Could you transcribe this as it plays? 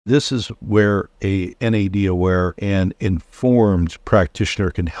This is where a NAD-aware and informed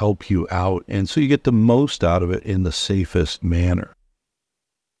practitioner can help you out, and so you get the most out of it in the safest manner.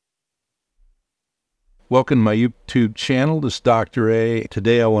 Welcome to my YouTube channel. This is Dr. A.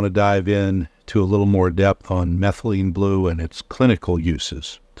 Today I want to dive in to a little more depth on methylene blue and its clinical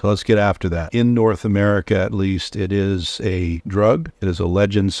uses. So let's get after that. In North America, at least, it is a drug. It is a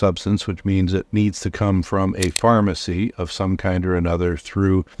legend substance, which means it needs to come from a pharmacy of some kind or another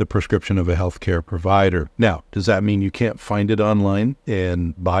through the prescription of a healthcare provider. Now, does that mean you can't find it online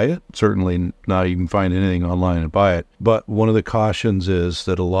and buy it? Certainly not. You can find anything online and buy it. But one of the cautions is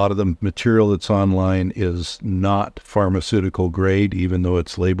that a lot of the material that's online is not pharmaceutical grade, even though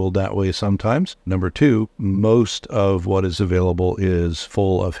it's labeled that way sometimes. Number two, most of what is available is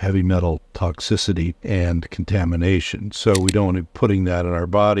full of heavy metal toxicity and contamination. So we don't want to be putting that in our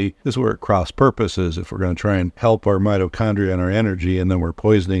body. This is where it cross purposes. If we're going to try and help our mitochondria and our energy, and then we're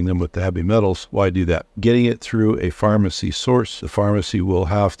poisoning them with the heavy metals, why do that? Getting it through a pharmacy source, the pharmacy will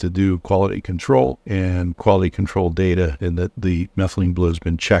have to do quality control and quality control data, and that the methylene blue has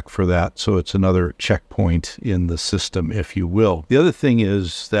been checked for that. So it's another checkpoint in the system, if you will. The other thing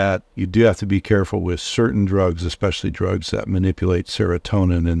is that you do have to be careful with certain drugs, especially drugs that manipulate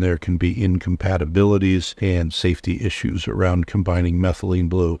serotonin, and there can be incompatibilities and safety issues around combining methylene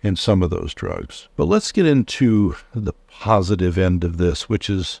blue and some of those drugs. But let's get into the positive end of this, which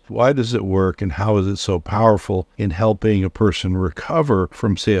is why does it work and how is it so powerful in helping a person recover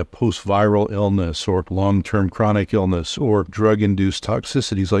from, say, a post-viral illness or long-term chronic illness or drug-induced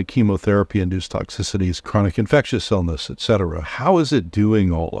toxicities like chemotherapy-induced toxicities, chronic infectious illness, etc. How is it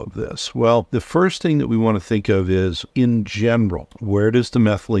doing all of this? Well, the first thing that we want to think of is, in general, where does the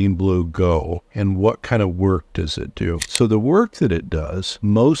methylene blue go and what kind of work does it do? So the work that it does,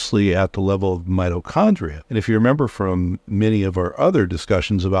 mostly at the level of mitochondria, and if you remember from many of our other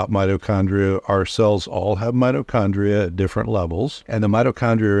discussions about mitochondria, our cells all have mitochondria at different levels, and the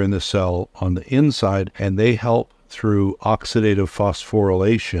mitochondria are in the cell on the inside, and they help through oxidative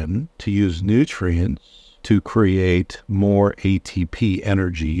phosphorylation to use nutrients to create more ATP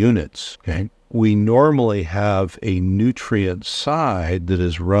energy units. Okay. We normally have a nutrient side that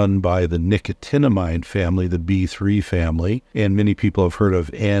is run by the nicotinamide family, the B3 family, and many people have heard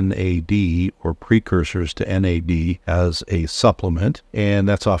of NAD or precursors to NAD as a supplement, and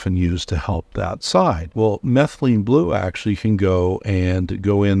that's often used to help that side. Well, methylene blue actually can go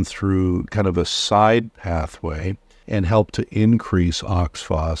in through kind of a side pathway and help to increase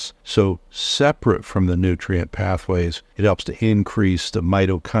OXPHOS. So separate from the nutrient pathways, it helps to increase the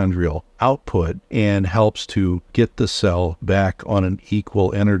mitochondrial output and helps to get the cell back on an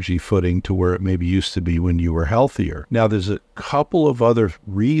equal energy footing to where it maybe used to be when you were healthier. Now, there's a couple of other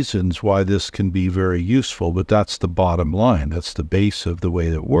reasons why this can be very useful, but that's the bottom line. That's the base of the way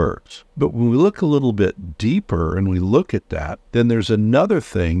that it works. But when we look a little bit deeper and we look at that, then there's another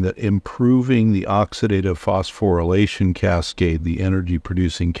thing that improving the oxidative phosphorylation cascade, the energy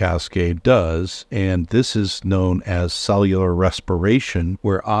producing cascade, does, and this is known as cellular respiration,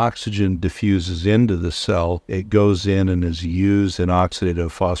 where oxygen diffuses into the cell. It goes in and is used in oxidative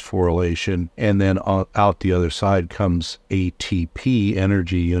phosphorylation, and then out the other side comes ATP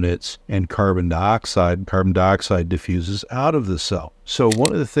energy units and carbon dioxide. Carbon dioxide diffuses out of the cell. So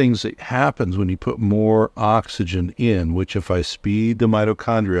one of the things that happens when you put more oxygen in, which if I speed the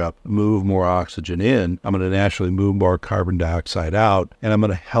mitochondria up, move more oxygen in, I'm going to naturally move more carbon dioxide out, and I'm going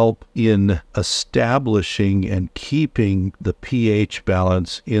to help in establishing and keeping the pH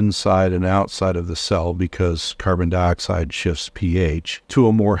balance inside and outside of the cell, because carbon dioxide shifts pH to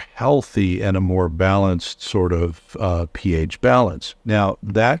a more healthy and a more balanced sort of pH balance. Now,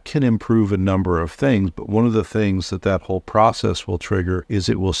 that can improve a number of things, but one of the things that whole process will trigger is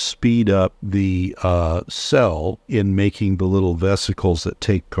it will speed up the cell in making the little vesicles that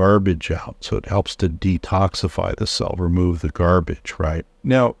take garbage out. So it helps to detoxify the cell, remove the garbage, right?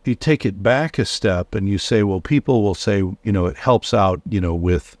 Now, you take it back a step and you say, well, people will say, it helps out,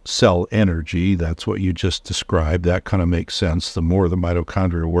 with cell energy. That's what you just described. That kind of makes sense. The more the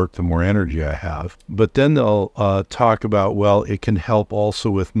mitochondria work, the more energy I have. But then they'll talk about, well, it can help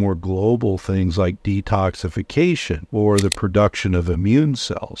also with more global things like detoxification or the production of immune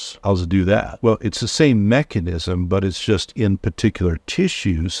cells. How does it do that? Well, it's the same mechanism, but it's just in particular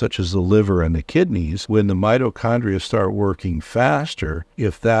tissues, such as the liver and the kidneys. When the mitochondria start working faster,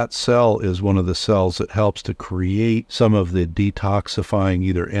 if that cell is one of the cells that helps to create some of the detoxifying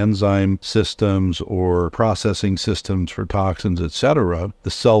either enzyme systems or processing systems for toxins, etc.,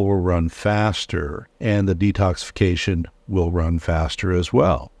 the cell will run faster and the detoxification will run faster as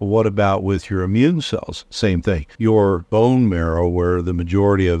well. What about with your immune cells? Same thing. Your bone marrow, where the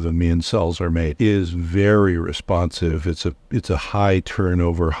majority of immune cells are made, is very responsive. It's a high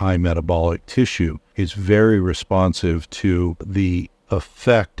turnover, high metabolic tissue. It's very responsive to the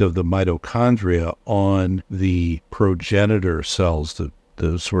effect of the mitochondria on the progenitor cells, the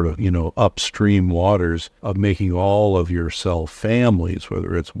sort of, upstream waters of making all of your cell families,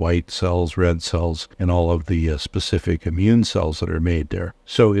 whether it's white cells, red cells, and all of the specific immune cells that are made there.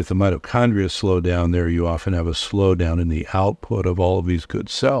 So if the mitochondria slow down there, you often have a slowdown in the output of all of these good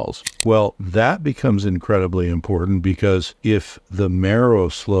cells. Well, that becomes incredibly important because if the marrow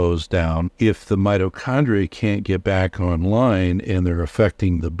slows down, if the mitochondria can't get back online and they're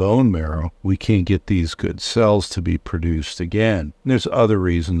affecting the bone marrow, we can't get these good cells to be produced again. And there's other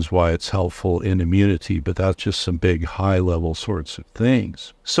reasons why it's helpful in immunity, but that's just some big high-level sorts of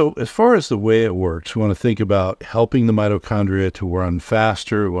things. So as far as the way it works, we want to think about helping the mitochondria to run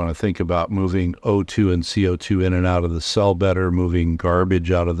faster. We want to think about moving O2 and CO2 in and out of the cell better, moving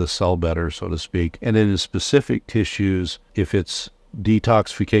garbage out of the cell better, so to speak. And in the specific tissues, if it's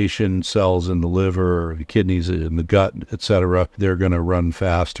detoxification cells in the liver, or the kidneys, in the gut, etc., they're going to run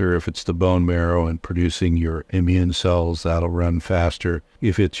faster. If it's the bone marrow and producing your immune cells, that'll run faster.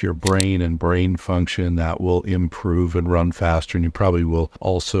 If it's your brain and brain function, that will improve and run faster. And you probably will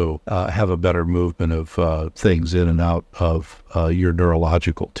also have a better movement of things in and out of your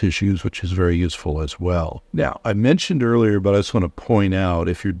neurological tissues, which is very useful as well. Now, I mentioned earlier, but I just want to point out,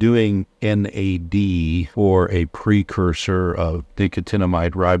 if you're doing NAD or a precursor of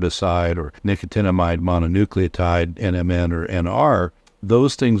nicotinamide riboside or nicotinamide mononucleotide, NMN or NR,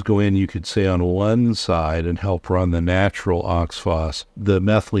 those things go in, you could say, on one side and help run the natural oxphos. The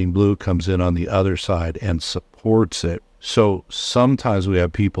methylene blue comes in on the other side and supports it. So sometimes we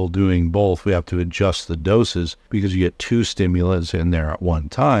have people doing both. We have to adjust the doses because you get two stimulants in there at one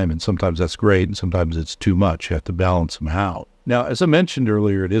time, and sometimes that's great, and sometimes it's too much. You have to balance them out. Now, as I mentioned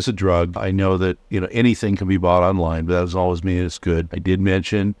earlier, it is a drug. I know that, anything can be bought online, but that doesn't always mean it's good. I did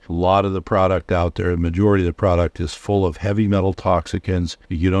mention a lot of the product out there, the majority of the product is full of heavy metal toxicants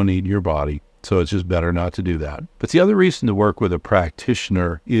you don't need in your body. So it's just better not to do that. But the other reason to work with a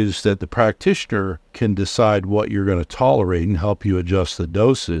practitioner is that the practitioner can decide what you're going to tolerate and help you adjust the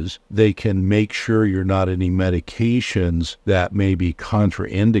doses. They can make sure you're not any medications that may be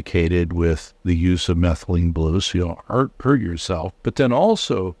contraindicated with the use of methylene blue, so you don't hurt yourself. But then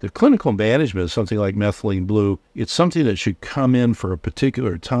also, the clinical management of something like methylene blue, it's something that should come in for a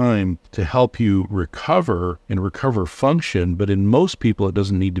particular time to help you recover and recover function. But in most people, it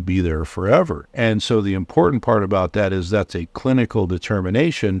doesn't need to be there forever. And so the important part about that is that's a clinical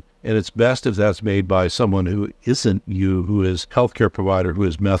determination. And it's best if that's made by someone who isn't you, who is a healthcare provider, who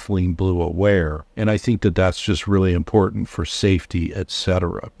is methylene blue aware. And I think that that's just really important for safety,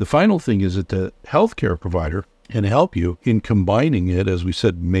 etc. The final thing is that the healthcare provider can help you in combining it, as we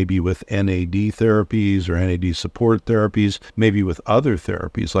said, maybe with NAD therapies or NAD support therapies, maybe with other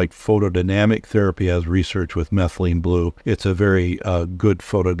therapies like photodynamic therapy has research with methylene blue. It's a very good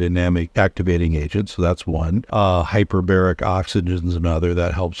photodynamic activating agent, so that's one. Hyperbaric oxygen is another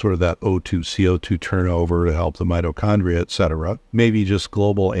that helps sort of that O2, CO2 turnover to help the mitochondria, etc. Maybe just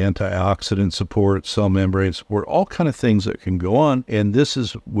global antioxidant support, cell membrane support, all kind of things that can go on. And this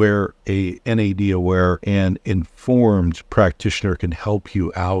is where a NAD aware and informed practitioner can help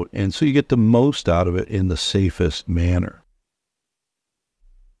you out. And so you get the most out of it in the safest manner.